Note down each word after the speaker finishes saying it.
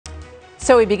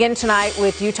So we begin tonight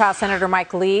with Utah Senator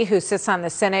Mike Lee, who sits on the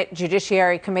Senate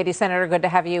Judiciary Committee. Senator, good to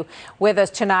have you with us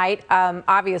tonight.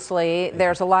 Obviously,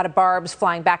 there's a lot of barbs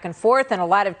flying back and forth and a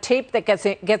lot of tape that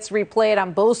gets replayed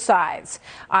on both sides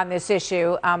on this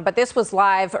issue. But this was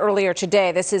live earlier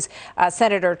today. This is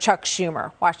Senator Chuck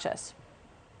Schumer. Watch this.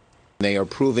 They are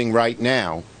proving right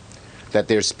now that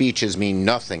their speeches mean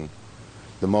nothing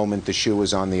the moment the shoe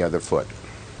is on the other foot.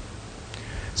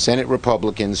 Senate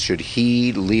Republicans should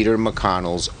heed Leader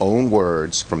McConnell's own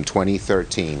words from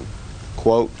 2013.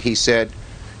 Quote, he said,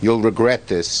 "You'll regret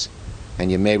this,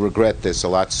 and you may regret this a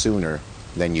lot sooner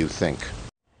than you think."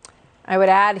 I would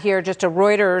add here just a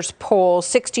Reuters poll,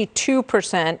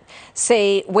 62%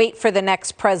 say wait for the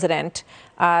next president.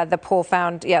 The poll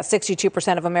found,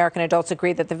 62% of American adults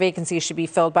agreed that the vacancy should be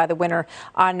filled by the winner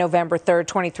on November 3rd.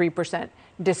 23%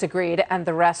 disagreed, and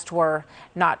the rest were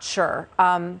not sure.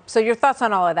 So your thoughts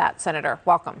on all of that, Senator?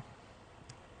 Welcome.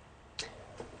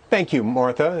 Thank you,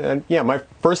 Martha. And my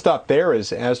first thought there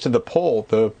is, as to the poll,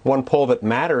 the one poll that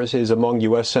matters is among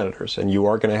U.S. senators. And you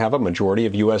are going to have a majority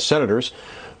of U.S. senators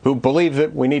who believe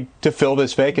that we need to fill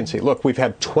this vacancy. Look, we've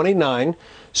had 29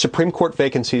 Supreme Court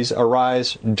vacancies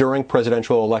arise during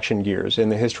presidential election years in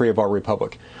the history of our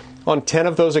republic. On 10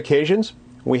 of those occasions,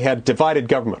 we had divided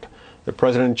government. The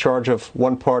president in charge of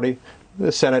one party,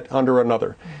 the Senate under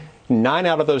another. 9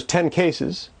 out of those 10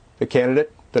 cases, the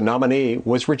candidate, the nominee,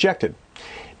 was rejected.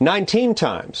 19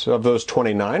 times of those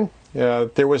 29,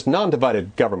 there was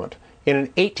non-divided government.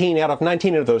 In 18 out of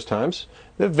 19 of those times,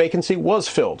 the vacancy was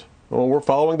filled. Well, we're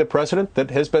following the precedent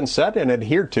that has been set and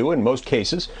adhered to in most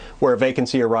cases where a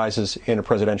vacancy arises in a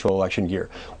presidential election year.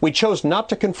 We chose not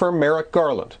to confirm Merrick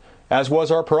Garland, as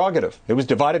was our prerogative. It was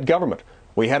divided government.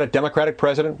 We had a Democratic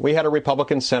president. We had a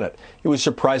Republican Senate. It was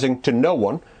surprising to no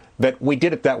one that we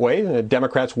did it that way. The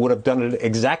Democrats would have done it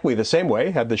exactly the same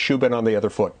way had the shoe been on the other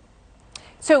foot.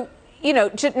 So,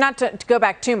 not to go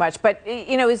back too much, but,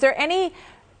 is there any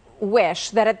wish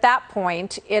that at that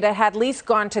point it had at least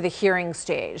gone to the hearing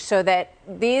stage so that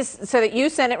you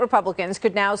Senate Republicans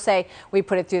could now say we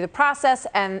put it through the process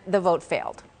and the vote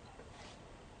failed?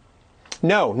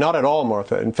 No, not at all,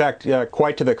 Martha. In fact,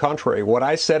 quite to the contrary. What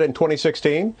I said in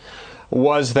 2016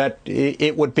 was that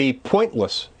it would be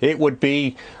pointless. It would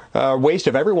be a waste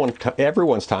of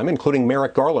everyone's time, including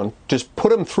Merrick Garland, just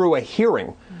put him through a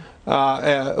hearing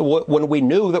when we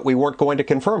knew that we weren't going to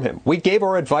confirm him. We gave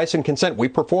our advice and consent. We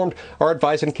performed our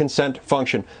advice and consent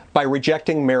function by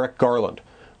rejecting Merrick Garland.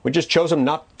 We just chose him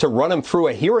not to run him through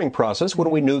a hearing process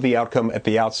when we knew the outcome at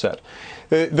the outset.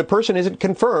 The person isn't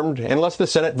confirmed unless the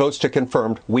Senate votes to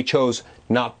confirm. We chose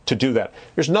not to do that.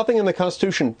 There's nothing in the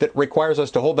Constitution that requires us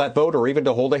to hold that vote or even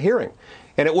to hold a hearing.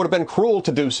 And it would have been cruel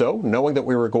to do so, knowing that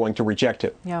we were going to reject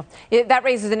it. Yeah, that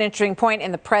raises an interesting point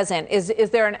in the present. Is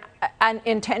there an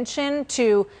intention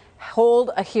to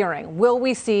hold a hearing? Will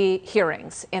we see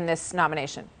hearings in this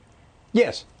nomination?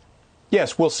 Yes.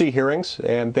 Yes, we'll see hearings,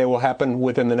 and they will happen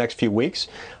within the next few weeks.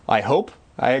 I hope,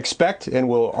 I expect, and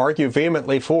will argue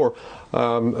vehemently for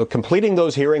completing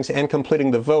those hearings and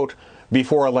completing the vote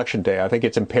before Election Day. I think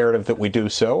it's imperative that we do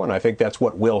so, and I think that's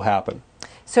what will happen.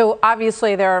 So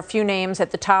obviously there are a few names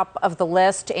at the top of the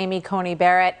list. Amy Coney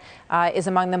Barrett is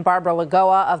among them. Barbara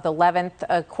Lagoa of the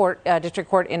 11th District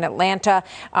Court in Atlanta.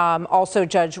 Also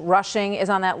Judge Rushing is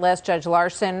on that list. Judge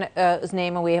Larson's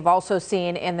name, and we have also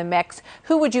seen in the mix.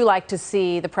 Who would you like to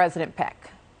see the president pick?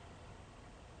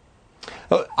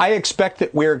 I expect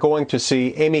that we're going to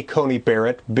see Amy Coney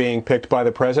Barrett being picked by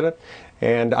the president,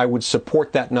 and I would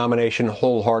support that nomination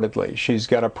wholeheartedly. She's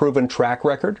got a proven track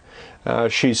record.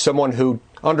 She's someone who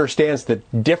understands the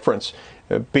difference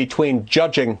between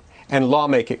judging and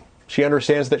lawmaking. She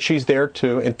understands that she's there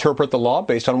to interpret the law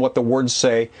based on what the words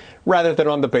say, rather than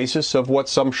on the basis of what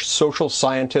some social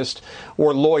scientist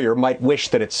or lawyer might wish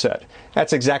that it said.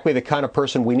 That's exactly the kind of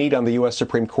person we need on the U.S.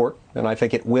 Supreme Court, and I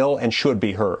think it will and should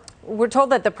be her. We're told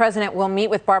that the president will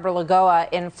meet with Barbara Lagoa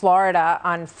in Florida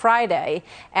on Friday,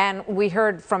 and we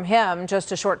heard from him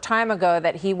just a short time ago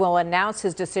that he will announce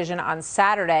his decision on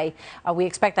Saturday. We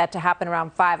expect that to happen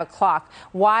around 5 o'clock.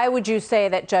 Why would you say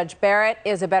that Judge Barrett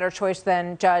is a better choice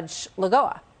than Judge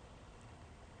Lagoa?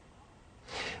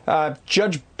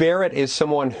 Judge Barrett is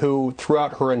someone who,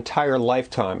 throughout her entire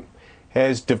lifetime,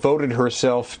 has devoted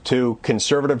herself to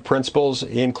conservative principles,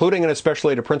 including and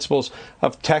especially to principles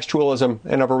of textualism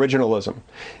and of originalism.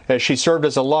 She served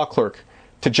as a law clerk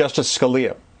to Justice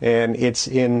Scalia, and it's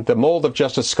in the mold of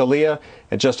Justice Scalia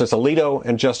and Justice Alito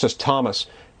and Justice Thomas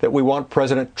that we want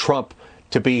President Trump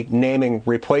to be naming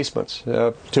replacements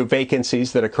to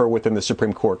vacancies that occur within the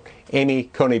Supreme Court. Amy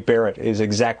Coney Barrett is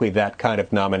exactly that kind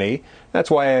of nominee.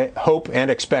 That's why I hope and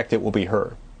expect it will be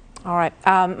her. All right.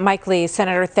 Mike Lee,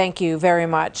 Senator, thank you very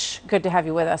much. Good to have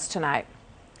you with us tonight.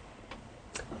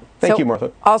 Thank you,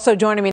 Martha. Also joining me